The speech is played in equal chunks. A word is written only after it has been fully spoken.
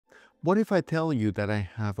What if I tell you that I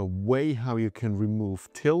have a way how you can remove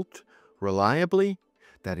tilt reliably,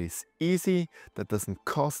 that is easy, that doesn't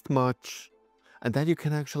cost much, and that you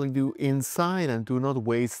can actually do inside and do not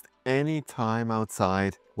waste any time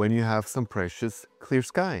outside when you have some precious clear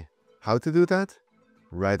sky? How to do that?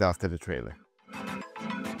 Right after the trailer.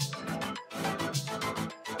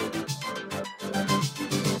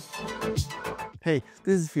 Hey,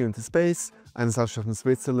 this is View into Space. I'm Sascha from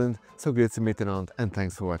Switzerland, so grüezi miteinander, and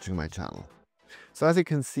thanks for watching my channel. So as you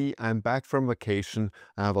can see, I'm back from vacation.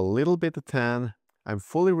 I have a little bit of tan. I'm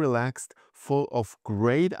fully relaxed, full of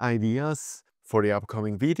great ideas for the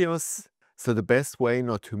upcoming videos. So the best way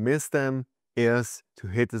not to miss them is to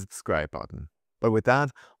hit the subscribe button. But with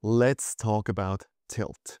that, let's talk about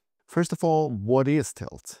tilt. First of all, what is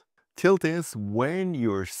tilt? Tilt is when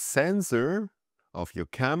your sensor of your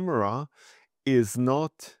camera is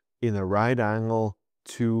not in a right angle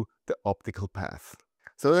to the optical path.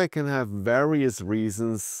 So I can have various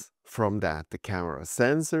reasons from that. The camera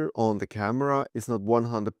sensor on the camera is not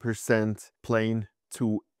 100% plane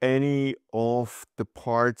to any of the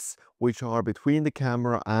parts which are between the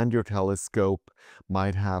camera and your telescope,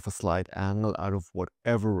 might have a slight angle out of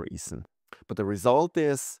whatever reason. But the result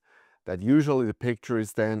is that usually the picture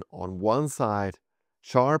is then on one side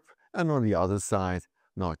sharp and on the other side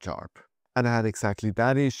not sharp. And I had exactly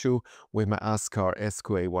that issue with my Ascar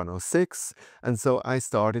SQA106, and so I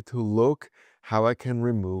started to look how I can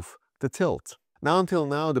remove the tilt. Now until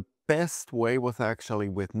now, the best way was actually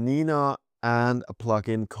with Nina and a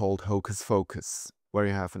plugin called Hocus Focus, where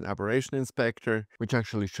you have an aberration inspector, which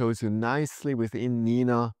actually shows you nicely within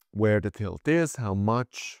Nina where the tilt is, how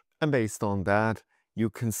much, and based on that, you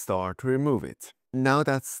can start to remove it. Now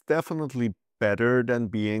that's definitely better than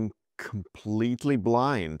being completely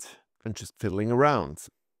blind and just fiddling around.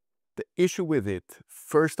 The issue with it,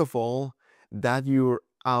 first of all, that you're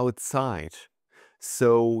outside.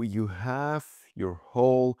 So you have your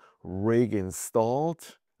whole rig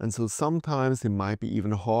installed, and so sometimes it might be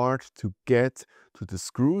even hard to get to the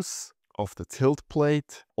screws of the tilt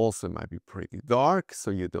plate. Also, it might be pretty dark, so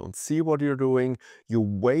you don't see what you're doing. You're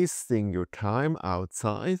wasting your time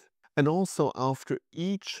outside. And also after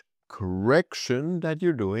each correction that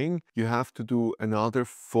you're doing, you have to do another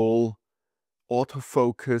full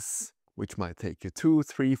autofocus, which might take you 2,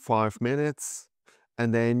 3, 5 minutes,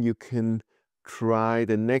 and then you can try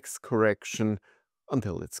the next correction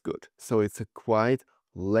until it's good. So it's a quite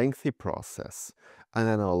lengthy process, and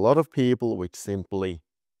I know a lot of people which simply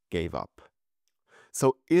gave up.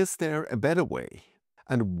 So is there a better way?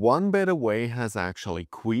 And one better way has actually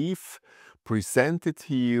Queef presented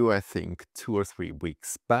to you, I think 2 or 3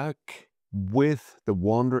 weeks back, with the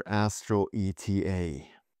Wonder Astro ETA.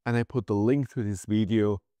 And I put the link to this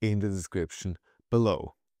video in the description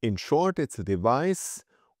below. In short, it's a device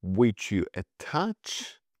which you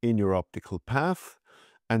attach in your optical path,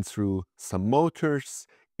 and through some motors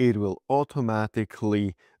it will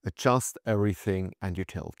automatically adjust everything and your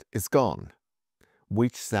tilt is gone,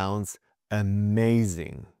 which sounds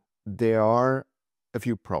amazing. There are a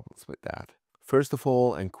few problems with that. First of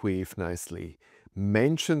all, and Queef nicely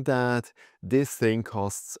mentioned that this thing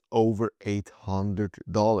costs over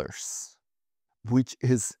 $800, which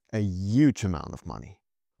is a huge amount of money.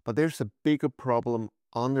 But there's a bigger problem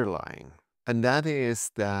underlying, and that is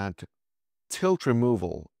that tilt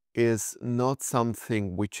removal is not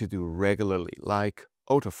something which you do regularly, like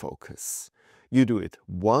autofocus. You do it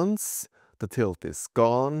once, the tilt is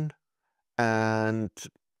gone, and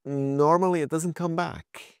normally it doesn't come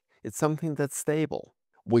back. It's something that's stable,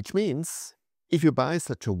 which means if you buy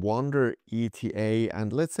such a Wonder ETA,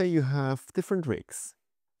 and let's say you have different rigs,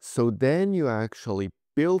 so then you actually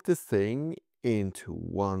build the thing into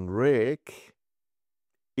one rig,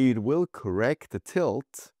 it will correct the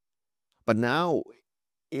tilt, but now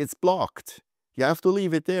it's blocked. You have to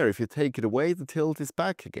leave it there. If you take it away, the tilt is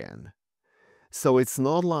back again. So it's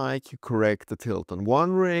not like you correct the tilt on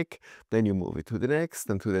one rig, then you move it to the next,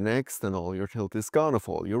 and to the next, and all your tilt is gone of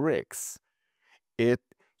all your rigs.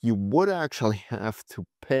 You would actually have to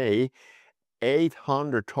pay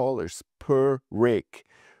 $800 per rig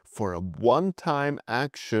for a one-time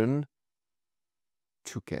action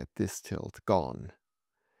to get this tilt gone.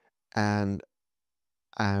 And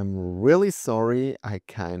I'm really sorry, I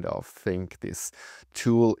kind of think this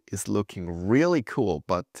tool is looking really cool,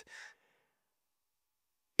 but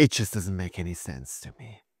it just doesn't make any sense to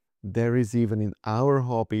me. There is even in our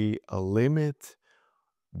hobby a limit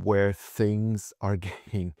where things are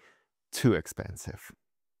getting too expensive.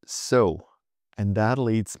 So, and that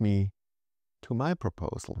leads me to my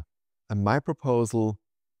proposal. And my proposal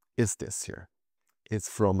is this here. It's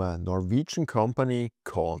from a Norwegian company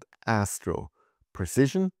called Astro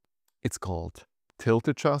Precision. It's called Tilt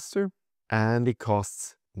Adjuster, and it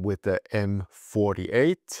costs, with the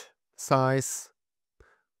M48 size,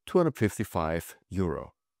 €255.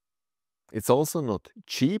 It's also not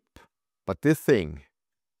cheap, but this thing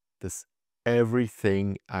does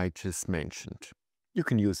everything I just mentioned. You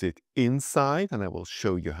can use it inside, and I will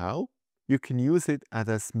show you how. You can use it at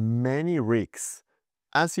as many rigs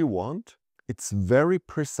as you want. It's very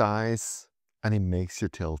precise, and it makes your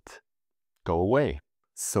tilt go away.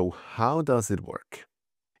 So how does it work?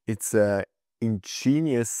 It's an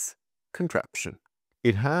ingenious contraption.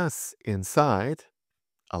 It has inside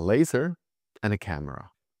a laser and a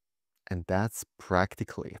camera, and that's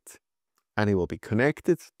practically it. And it will be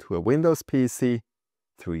connected to a Windows PC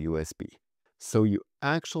through USB. So you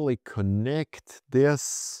actually connect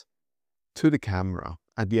this to the camera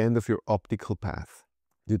at the end of your optical path.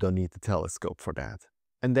 You don't need the telescope for that.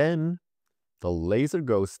 And then the laser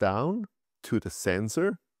goes down to the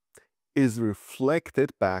sensor, is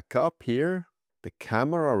reflected back up here, the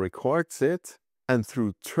camera records it, and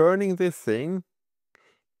through turning this thing,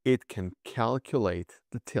 it can calculate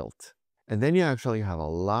the tilt. And then you actually have a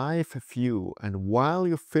live view, and while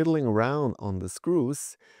you're fiddling around on the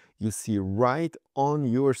screws, you see right on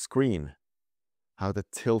your screen how the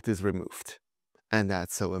tilt is removed. And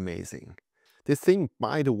that's so amazing. This thing,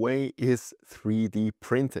 by the way, is 3D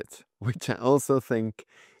printed, which I also think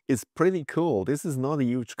is pretty cool. This is not a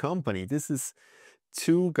huge company. This is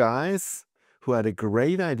two guys who had a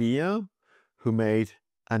great idea, who made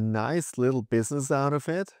a nice little business out of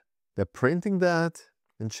it. They're printing that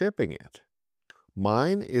and shipping it.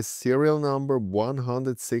 Mine is serial number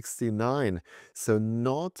 169, so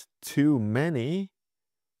not too many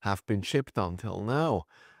have been shipped until now.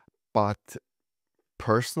 But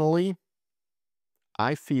personally,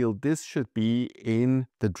 I feel this should be in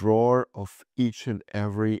the drawer of each and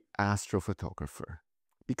every astrophotographer.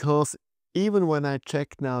 Because even when I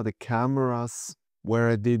checked now the cameras where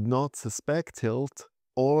I did not suspect tilt,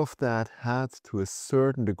 all of that had to a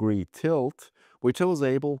certain degree tilt, which I was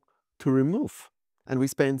able to remove. And we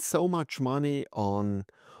spend so much money on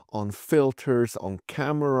filters, on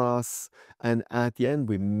cameras, and at the end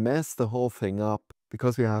we mess the whole thing up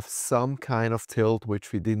because we have some kind of tilt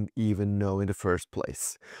which we didn't even know in the first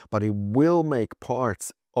place. But it will make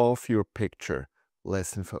parts of your picture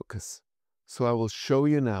less in focus. So I will show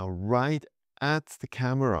you now right at the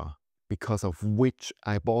camera, because of which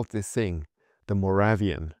I bought this thing, the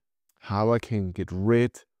Moravian, how I can get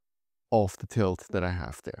rid of the tilt that I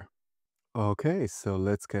have there. Okay, so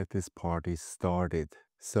let's get this party started.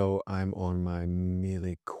 So I'm on my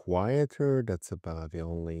Melee Quieter. That's about the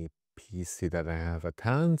only PC that I have at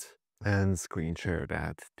hand, and screen share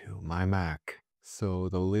that to my Mac. So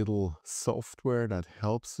the little software that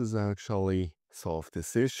helps us actually solve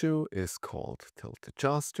this issue is called Tilt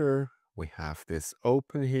Adjuster. We have this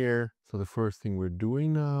open here. So the first thing we're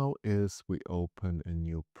doing now is we open a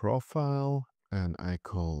new profile, and I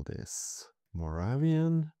call this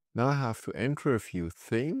Moravian. Now I have to enter a few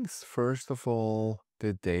things. First of all,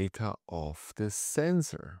 the data of the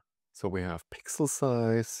sensor. So we have pixel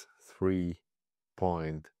size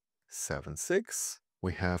 3.76.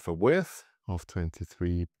 We have a width of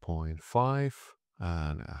 23.5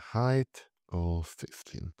 and a height of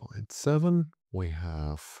 15.7. We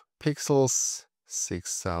have pixels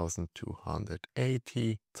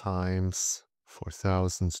 6280 times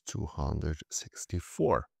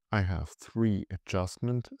 4264. I have 3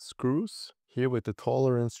 adjustment screws. Here with the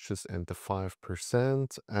tolerance just enter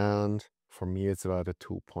 5%, and for me it's about a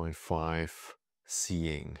 2.5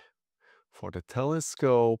 seeing. For the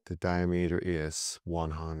telescope, the diameter is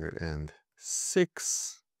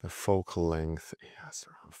 106. The focal length is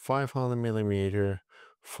around 500 millimeter.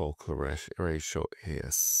 Focal ratio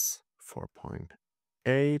is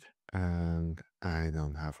 4.8, and I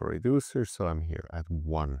don't have a reducer, so I'm here at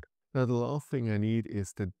 1. Now the last thing I need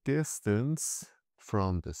is the distance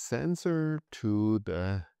from the sensor to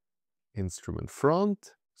the instrument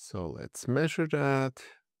front. So let's measure that.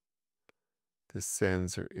 The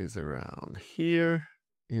sensor is around here.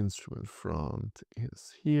 Instrument front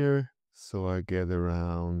is here. So I get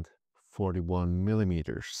around 41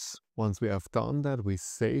 millimeters. Once we have done that, we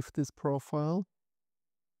save this profile.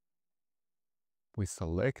 We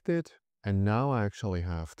select it. And now I actually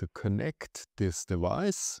have to connect this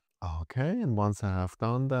device. Okay, and once I have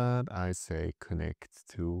done that, I say connect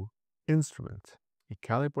to instrument. It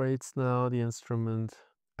calibrates now the instrument,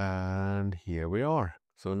 and here we are.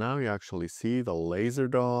 So now you actually see the laser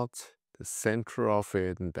dot, the center of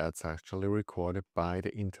it, and that's actually recorded by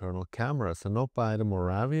the internal camera. So not by the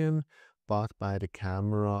Moravian, but by the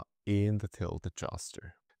camera in the tilt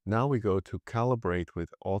adjuster. Now we go to calibrate with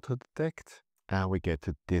auto detect and we get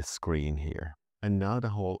to this screen here. And now the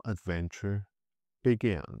whole adventure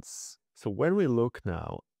begins. So when we look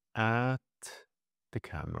now at the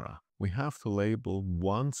camera, we have to label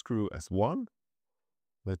one screw as 1.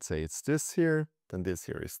 Let's say it's this here, then this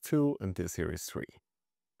here is 2, and this here is 3.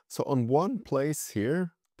 So on one place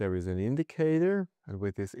here, there is an indicator, and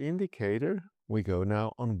with this indicator, we go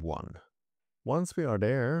now on 1. Once we are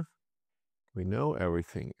there, we know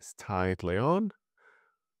everything is tightly on.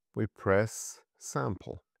 We press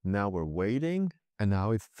sample. Now we're waiting, and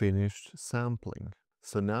now it finished sampling.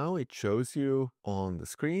 So now it shows you on the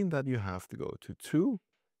screen that you have to go to 2.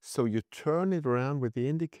 So you turn it around with the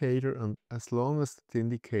indicator, and as long as the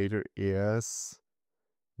indicator is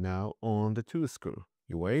now on the 2 screw.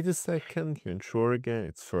 You wait a second, you ensure again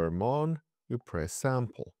it's firm on, you press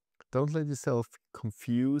sample. Don't let yourself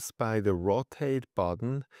confused by the rotate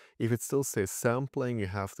button. If it still says sampling, you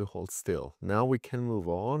have to hold still. Now we can move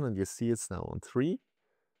on, and you see it's now on 3.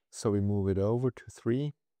 So we move it over to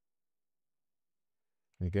 3.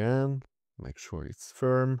 Again, make sure it's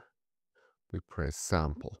firm. We press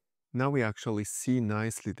sample. Now we actually see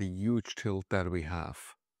nicely the huge tilt that we have.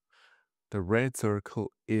 The red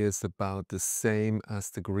circle is about the same as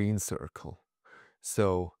the green circle.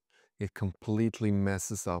 So it completely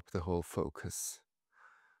messes up the whole focus.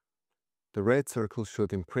 The red circle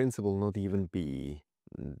should in principle not even be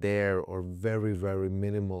there or very, very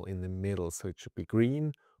minimal in the middle. So it should be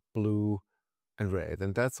green, blue, and red.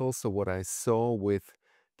 And that's also what I saw with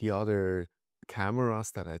the other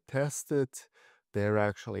cameras that I tested. There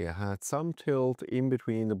actually I had some tilt in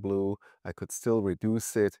between the blue. I could still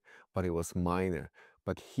reduce it, but it was minor.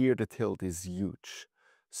 But here the tilt is huge.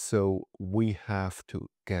 So we have to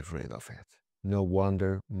get rid of it. No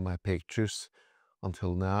wonder my pictures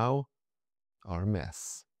until now are a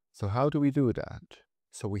mess. So how do we do that?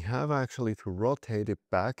 So we have actually to rotate it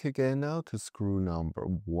back again now to screw number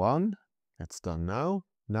 1. That's done now.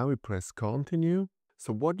 Now we press continue.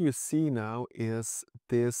 So what you see now is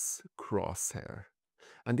this crosshair.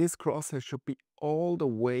 And this crosshair should be all the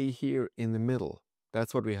way here in the middle.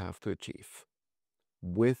 That's what we have to achieve.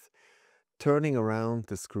 With turning around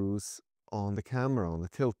the screws on the camera, on the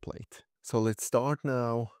tilt plate. So let's start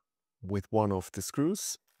now with one of the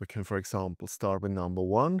screws. We can, for example, start with number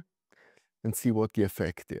 1 and see what the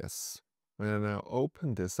effect is. I'm going to now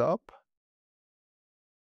open this up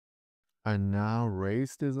and now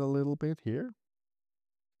raise this a little bit here.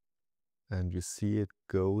 And you see it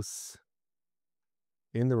goes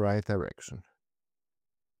in the right direction.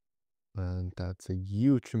 And that's a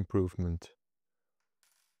huge improvement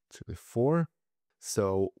to before.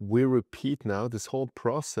 So we repeat now this whole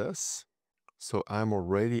process. So I'm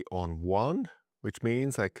already on 1, which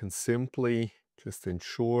means I can simply just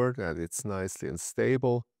ensure that it's nicely and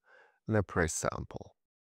stable, and I press sample.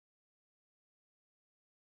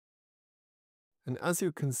 And as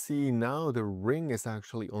you can see now, the ring is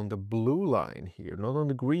actually on the blue line here, not on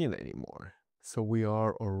the green anymore. So we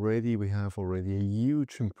have already a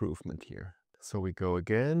huge improvement here. So we go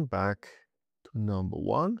again back to number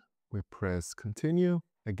 1. We press continue.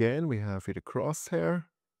 Again, we have here the crosshair.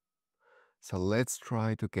 So let's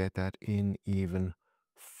try to get that in even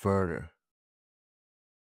further.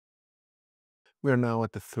 We are now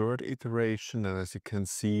at the 3rd iteration, and as you can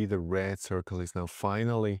see, the red circle is now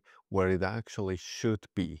finally where it actually should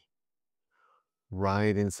be.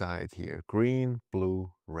 Right inside here, green,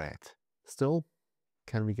 blue, red. Still,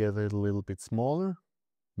 can we get it a little bit smaller?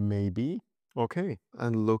 Maybe. Okay,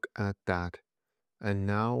 and look at that. And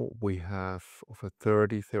now we have, of a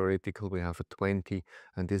 30 theoretical, we have a 20,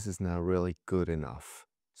 and this is now really good enough.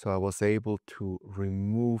 So I was able to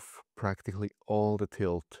remove practically all the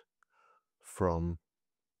tilt from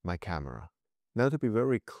my camera. Now, to be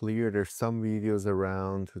very clear, there's some videos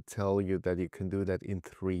around to tell you that you can do that in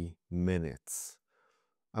 3 minutes.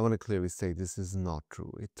 I want to clearly say this is not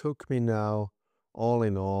true. It took me now, all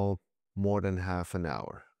in all, more than half an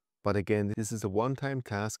hour. But again, this is a one-time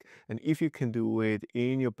task, and if you can do it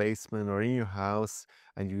in your basement or in your house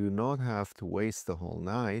and you do not have to waste the whole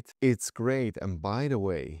night, it's great. And by the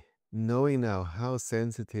way, knowing now how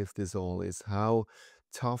sensitive this all is, how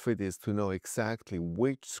tough it is to know exactly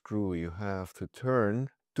which screw you have to turn,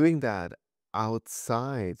 doing that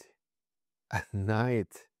outside at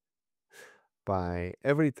night, by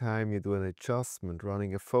every time you do an adjustment,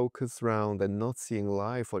 running a focus round and not seeing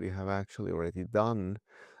live what you have actually already done,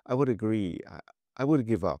 I would agree. I would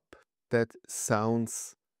give up. That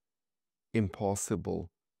sounds impossible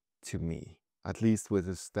to me, at least with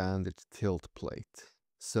a standard tilt plate.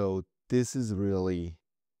 So this is really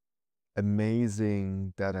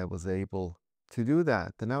amazing that I was able to do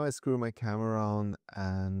that. Then now I screw my camera on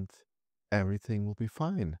and everything will be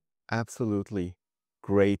fine. Absolutely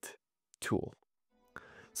great tool.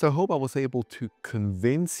 So I hope I was able to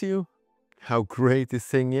convince you how great this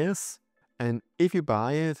thing is. And if you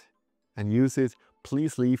buy it and use it,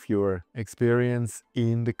 please leave your experience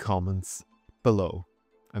in the comments below.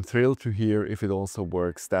 I'm thrilled to hear if it also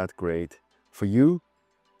works that great for you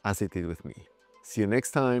as it did with me. See you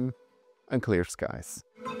next time, and clear skies.